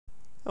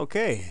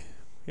Okay,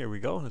 here we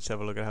go. Let's have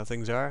a look at how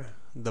things are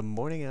the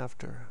morning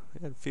after.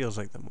 It feels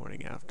like the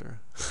morning after.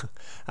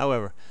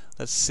 However,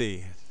 let's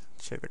see.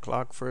 Check the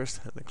clock first.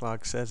 And the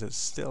clock says it's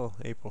still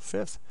April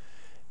 5th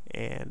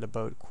and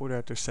about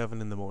 7:15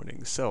 in the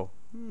morning. So,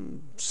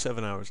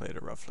 7 hours later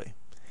roughly.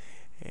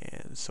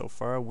 And so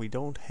far we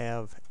don't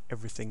have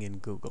everything in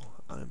Google.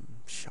 I'm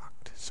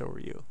shocked. So are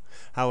you.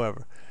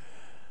 However,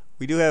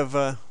 we have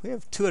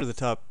 2 out of the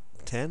top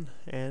 10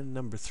 and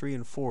number 3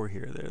 and 4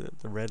 here. They're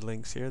the red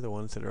links here, the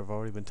ones that have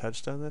already been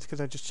touched on. That's because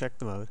I just checked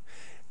them out.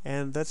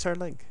 And that's our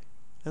link.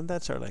 And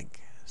that's our link.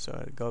 So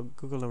I go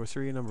Google number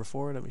 3 and number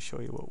 4. Let me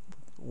show you what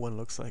one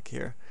looks like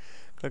here.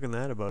 Click on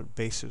that about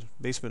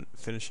basement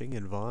finishing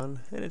in Vaughan,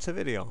 and it's a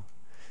video.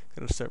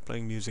 Gonna start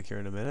playing music here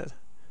in a minute.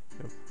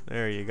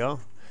 There you go.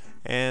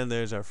 And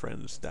there's our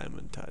friends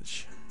Diamond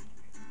Touch.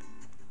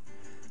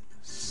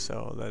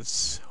 So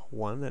that's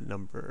one at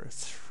number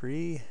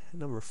 3,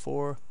 number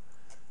 4.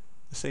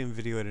 The same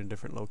video at a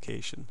different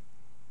location.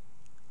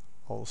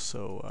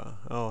 Also,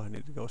 I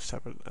need to go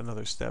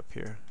another step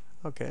here.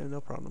 Okay, no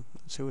problem.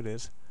 That's who it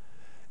is.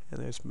 And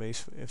there's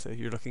if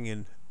you're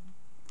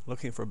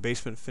looking for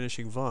basement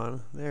finishing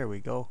Vaughan, there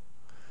we go.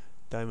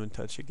 Diamond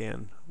Touch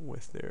again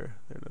with their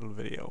little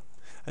video.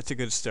 That's a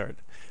good start.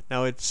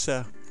 Now it's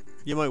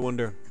you might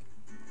wonder.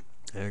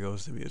 There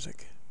goes the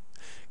music.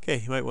 Okay,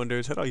 you might wonder,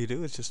 is that all you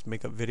do? Is just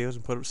make up videos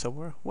and put them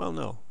somewhere? Well,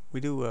 no. We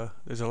do.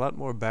 There's a lot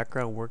more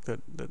background work that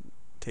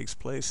takes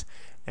place,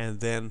 and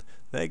then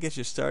that gets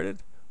you started.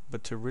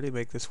 But to really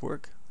make this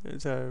work,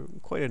 there's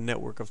quite a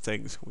network of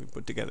things we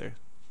put together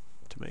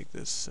to make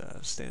this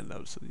stand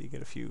out, so that you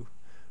get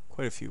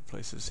quite a few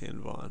places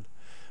in Vaughan.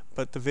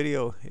 But the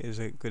video is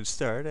a good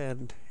start,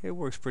 and it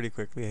works pretty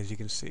quickly, as you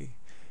can see,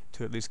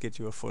 to at least get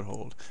you a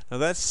foothold. Now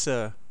that's 2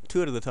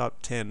 out of the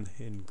top 10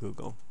 in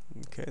Google.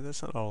 Okay,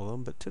 that's not all of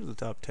them, but 2 of the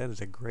top 10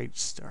 is a great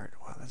start.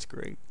 Wow, that's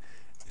great.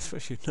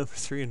 Especially number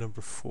 3 and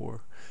number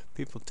 4.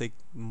 People take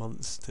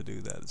months to do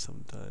that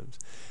sometimes.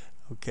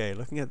 Okay,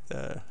 looking at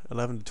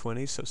 11 to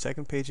 20, so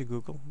second page of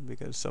Google,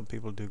 because some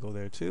people do go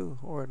there too,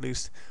 or at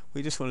least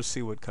we just want to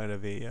see what kind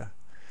of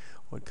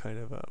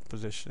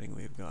positioning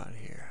we've got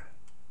here.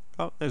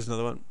 Oh, there's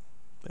another one.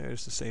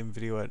 There's the same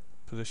video at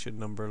position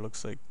number,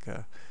 looks like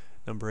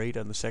number 8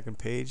 on the second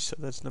page, so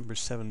that's number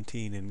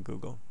 17 in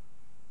Google.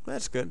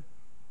 That's good.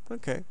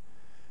 Okay,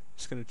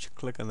 just going to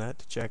click on that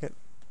to check it.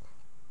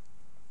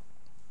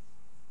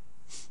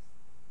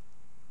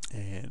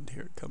 And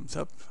here it comes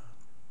up.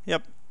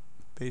 Yep,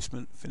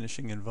 basement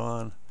finishing in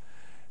Vaughan.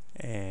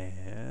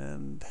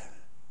 And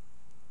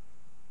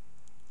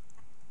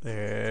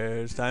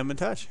there's Diamond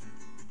Touch.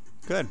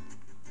 Good.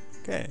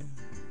 Okay.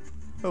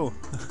 Oh.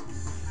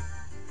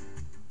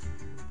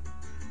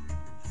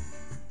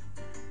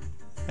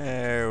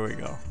 There we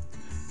go.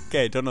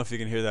 Okay, don't know if you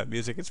can hear that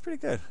music. It's pretty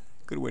good.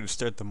 Good way to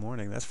start the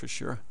morning, that's for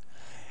sure.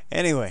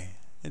 Anyway,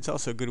 it's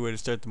also a good way to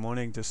start the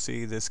morning to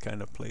see this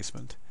kind of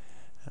placement.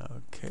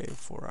 Okay,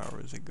 4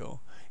 hours ago.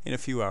 In a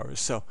few hours.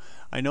 So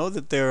I know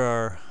that there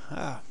are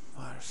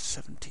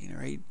 17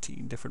 or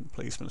 18 different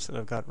placements that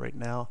I've got right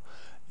now.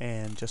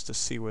 And just to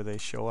see where they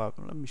show up,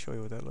 let me show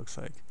you what that looks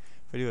like.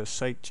 If I do a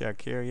site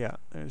check here, yeah,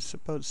 there's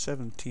about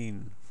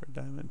 17 for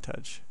Diamond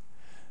Touch.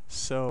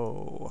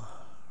 So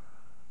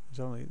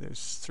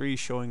there's 3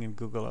 showing in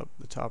Google up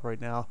the top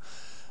right now.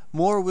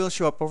 More will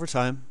show up over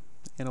time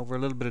and over a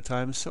little bit of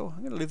time, so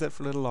I'm going to leave that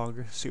for a little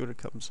longer, see what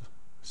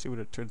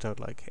it turns out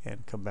like,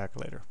 and come back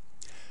later.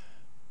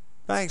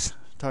 Thanks.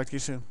 Talk to you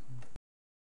soon.